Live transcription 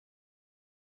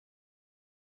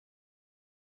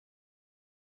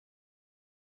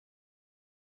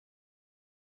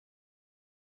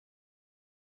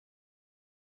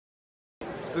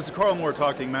This is Karl Moore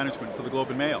talking management for the Globe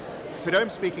and Mail. Today I'm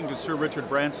speaking to Sir Richard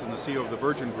Branson, the CEO of the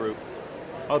Virgin Group.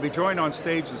 I'll be joined on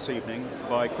stage this evening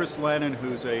by Chris Lannon,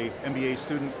 who's a MBA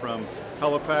student from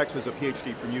Halifax, who's a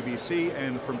PhD from UBC,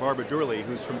 and from Barbara Dourley,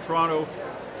 who's from Toronto,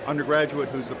 undergraduate,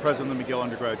 who's the president of the McGill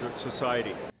Undergraduate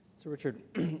Society. So Richard,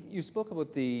 you spoke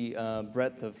about the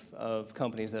breadth of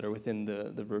companies that are within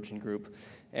the Virgin Group,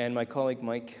 and my colleague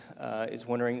Mike is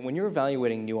wondering, when you're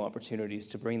evaluating new opportunities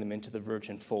to bring them into the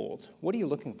Virgin fold, what are you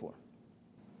looking for?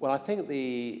 Well, I think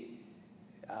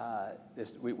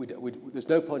there's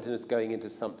no point in us going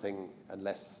into something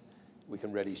unless we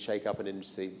can really shake up an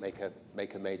industry,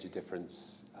 make a major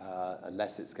difference,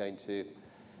 unless it's going to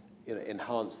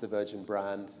enhance the Virgin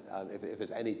brand. If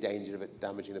there's any danger of it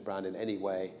damaging the brand in any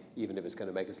way, even if it's going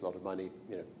to make us a lot of money,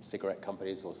 cigarette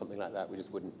companies or something like that, we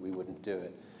wouldn't do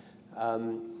it.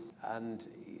 And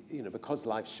because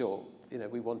life's short,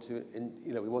 we want to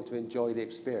enjoy the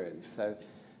experience. So,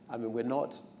 I mean, we're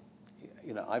not,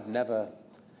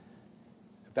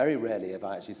 very rarely have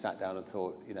I actually sat down and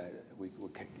thought,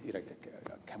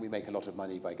 can we make a lot of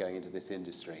money by going into this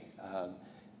industry?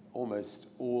 Almost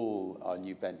all our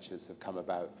new ventures have come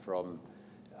about from,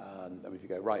 if you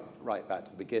go right back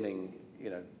to the beginning,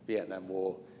 Vietnam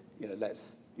War,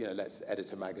 let's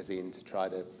edit a magazine to try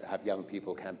to have young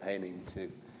people campaigning to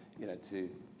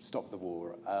stop the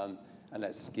war, and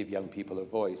let's give young people a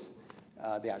voice.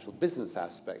 The actual business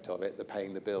aspect of it, the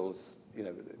paying the bills,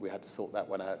 we had to sort that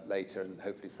one out later and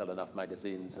hopefully sell enough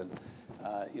magazines and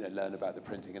learn about the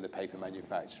printing and the paper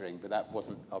manufacturing, but that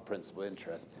wasn't our principal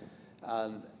interest.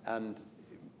 And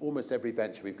almost every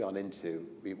venture we've gone into,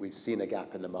 we've seen a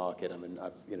gap in the market. I mean,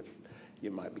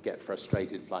 you might get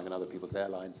frustrated flying on other people's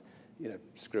airlines.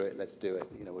 Screw it, let's do it.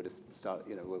 We'll just start.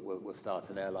 We'll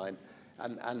start an airline,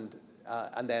 and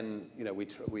then we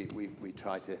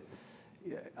try to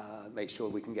make sure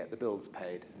we can get the bills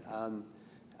paid. And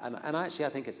actually, I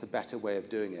think it's a better way of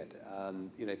doing it.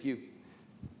 If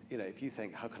you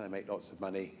think, how can I make lots of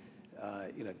money?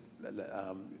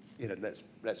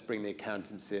 Let's bring the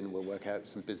accountants in. We'll work out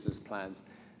some business plans.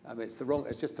 I mean,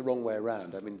 it's just the wrong way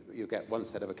around. I mean, you get one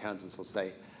set of accountants will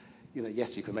say,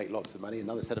 yes, you can make lots of money.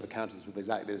 Another set of accountants with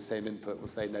exactly the same input will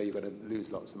say, no, you're going to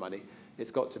lose lots of money. It's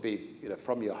got to be,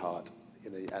 from your heart,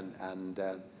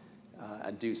 and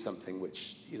do something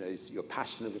which you're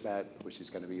passionate about, which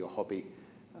is going to be your hobby,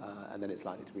 and then it's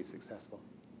likely to be successful.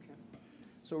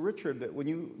 So Richard, when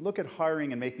you look at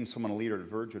hiring and making someone a leader at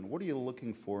Virgin, what are you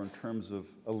looking for in terms of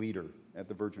a leader at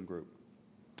the Virgin Group?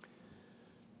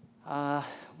 A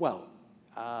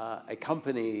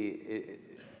company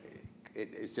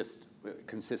it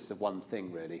consists of one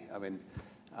thing, really. I mean,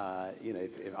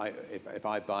 if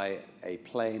I buy a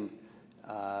plane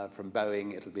from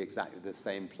Boeing, it'll be exactly the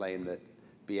same plane that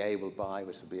BA will buy,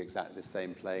 which will be exactly the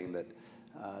same plane that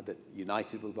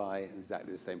United will buy, and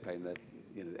exactly the same plane that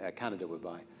Air Canada will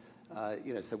buy.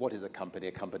 So what is a company?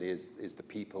 A company is the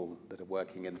people that are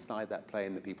working inside that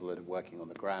plane, the people that are working on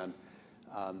the ground.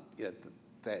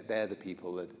 They're the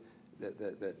people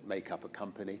that make up a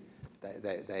company.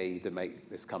 They either make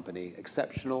this company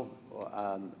exceptional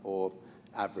or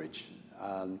average.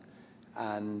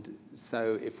 And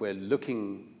so if we're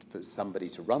looking for somebody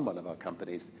to run one of our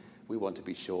companies, we want to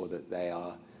be sure that they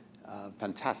are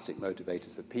fantastic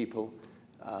motivators of people,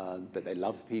 that they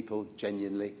love people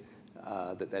genuinely,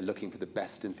 that they're looking for the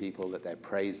best in people, that they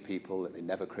praise people, that they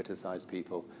never criticize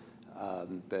people,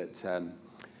 that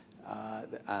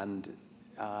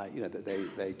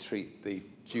they treat the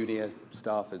junior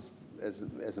staff as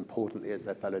importantly as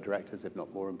their fellow directors, if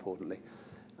not more importantly.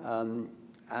 And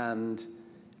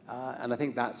I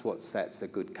think that's what sets a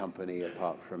good company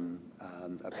apart from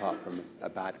a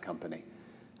bad company.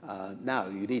 Now,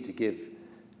 you need to give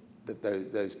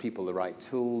those people the right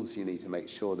tools. You need to make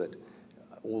sure that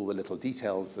all the little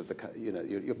details of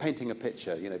you're painting a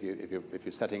picture. If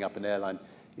you're setting up an airline,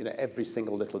 every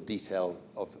single little detail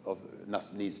of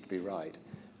needs to be right,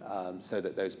 so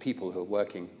that those people who are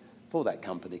working for that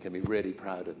company can be really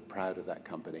proud of that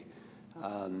company.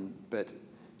 But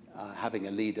having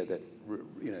a leader that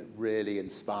really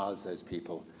inspires those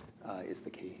people is the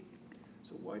key.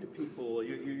 So why do people,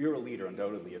 you're a leader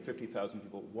undoubtedly of 50,000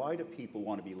 people, why do people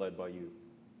want to be led by you?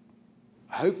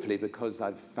 Hopefully because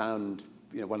I've found,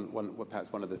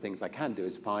 perhaps one of the things I can do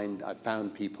is I've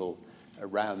found people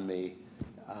around me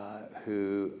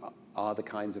who are the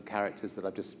kinds of characters that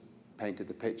I've just painted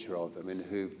the picture of. I mean,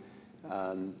 who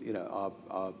are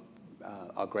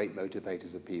great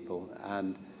motivators of people,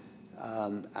 and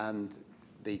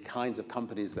the kinds of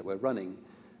companies that we're running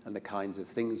and the kinds of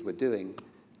things we're doing.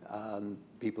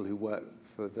 People who work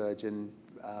for Virgin,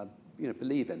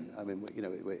 believe in. I mean,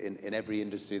 in every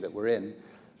industry that we're in,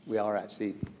 we are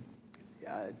actually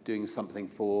doing something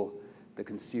for the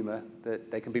consumer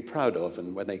that they can be proud of.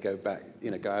 And when they go back,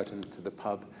 go out into the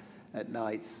pub at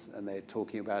nights and they're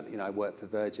talking about, I work for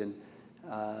Virgin,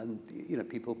 and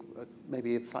people are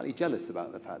maybe slightly jealous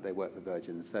about the fact they work for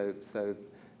Virgin. So it's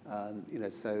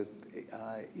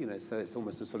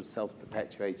almost a sort of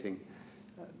self-perpetuating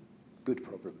good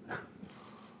problem.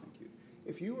 Thank you.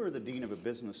 If you were the dean of a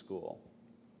business school,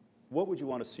 what would you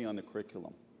want to see on the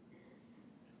curriculum?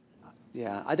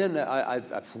 Yeah, I don't know.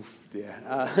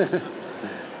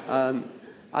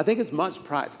 I think as much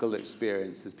practical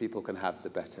experience as people can have, the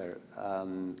better.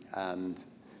 And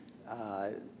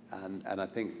I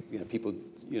think people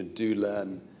do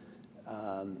learn.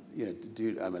 I'm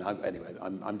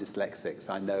dyslexic,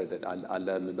 so I know that I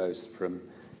learn the most from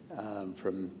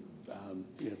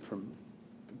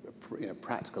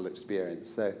practical experience.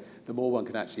 So the more one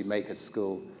can actually make a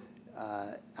school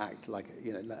act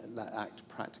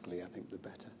practically, I think the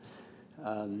better.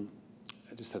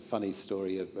 Just a funny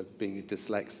story of being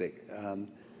dyslexic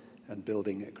and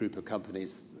building a group of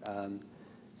companies.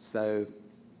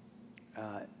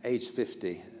 Age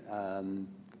 50,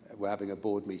 we're having a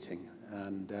board meeting,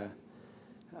 and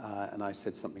I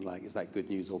said something like, "Is that good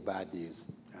news or bad news?"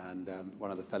 And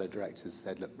one of the fellow directors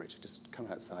said, "Look, Richard, just come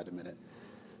outside a minute."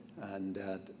 And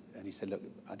he said, "Look,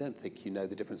 I don't think you know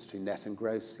the difference between net and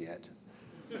gross yet."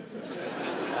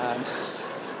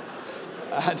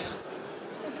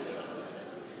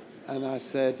 And I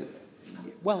said,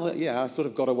 "Well, yeah, I sort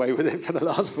of got away with it for the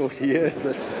last 40 years."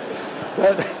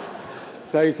 But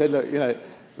so he said, "Look,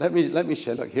 let me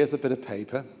show. Look, here's a bit of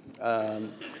paper.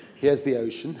 Here's the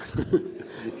ocean.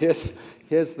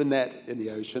 here's the net in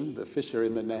the ocean. The fish are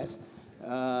in the net.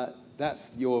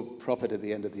 That's your profit at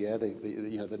the end of the year.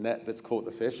 The net that's caught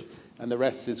the fish, and the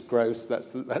rest is gross.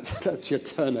 That's your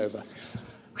turnover."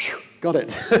 Whew, got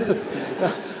it.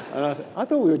 I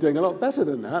thought we were doing a lot better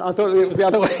than that. I thought it was the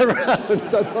other way around.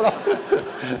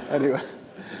 Anyway,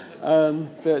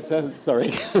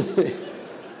 sorry.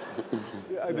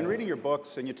 I've been reading your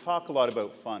books, and you talk a lot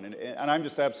about fun, and I'm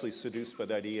just absolutely seduced by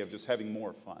the idea of just having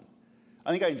more fun.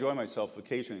 I think I enjoy myself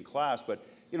occasionally in class, but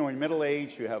in middle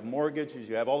age, you have mortgages,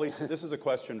 you have all these. This is a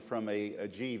question from a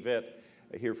GVIT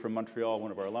here from Montreal, one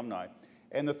of our alumni,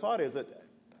 and the thought is that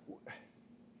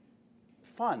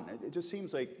fun. It just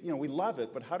seems like we love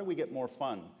it, but how do we get more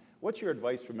fun? What's your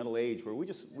advice for middle age, where we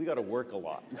got to work a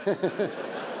lot?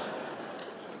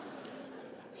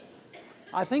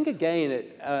 I think again,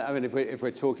 if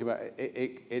we're talking about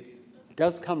it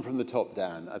does come from the top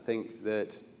down. I think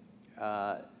that,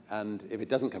 and if it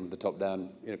doesn't come from the top down,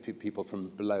 people from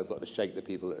below have got to shake the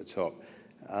people at the top.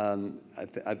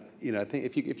 I think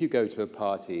if you go to a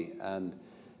party and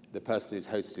the person who's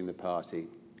hosting the party,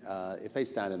 if they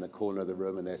stand in the corner of the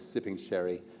room and they're sipping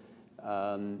sherry,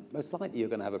 most likely you're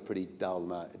going to have a pretty dull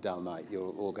night.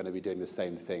 You're all going to be doing the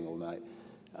same thing all night.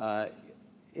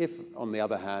 If, on the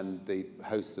other hand, the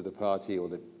host of the party or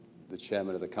the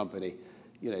chairman of the company,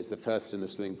 is the first in the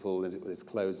swimming pool with his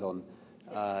clothes on,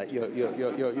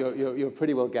 you're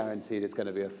pretty well guaranteed it's going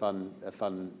to be a fun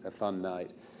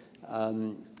night.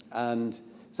 And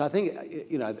so I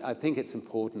think it's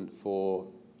important for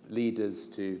leaders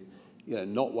to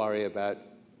not worry about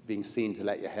being seen to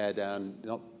let your hair down,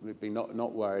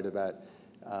 not worried about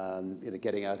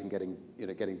getting out and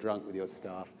getting drunk with your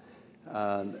staff.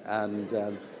 Most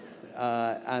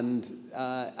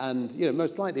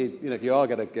likely, if you are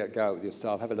going to go out with your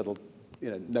staff, have a little,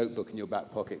 notebook in your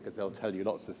back pocket, because they'll tell you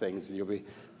lots of things, and you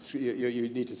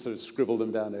need to sort of scribble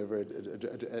them down over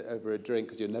a drink,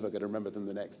 because you're never going to remember them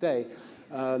the next day.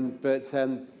 But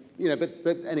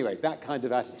anyway, that kind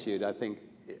of attitude, I think,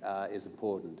 is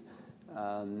important.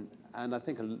 And I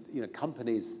think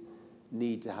companies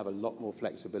need to have a lot more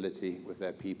flexibility with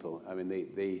their people. I mean,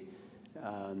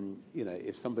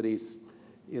 if somebody's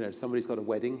got a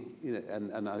wedding,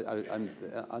 and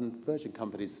Virgin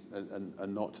companies are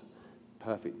not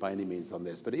perfect by any means on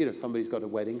this, but if somebody's got a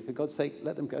wedding, for God's sake,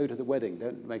 let them go to the wedding.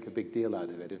 Don't make a big deal out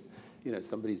of it. If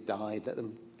somebody's died, let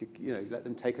them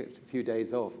take a few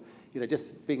days off.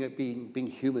 Just being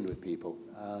human with people.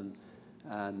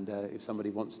 And if somebody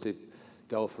wants to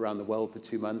go off around the world for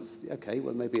 2 months, okay,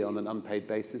 well, maybe on an unpaid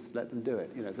basis, let them do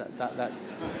it.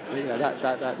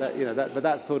 But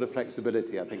that sort of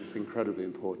flexibility, I think, is incredibly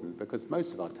important, because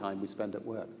most of our time we spend at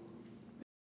work.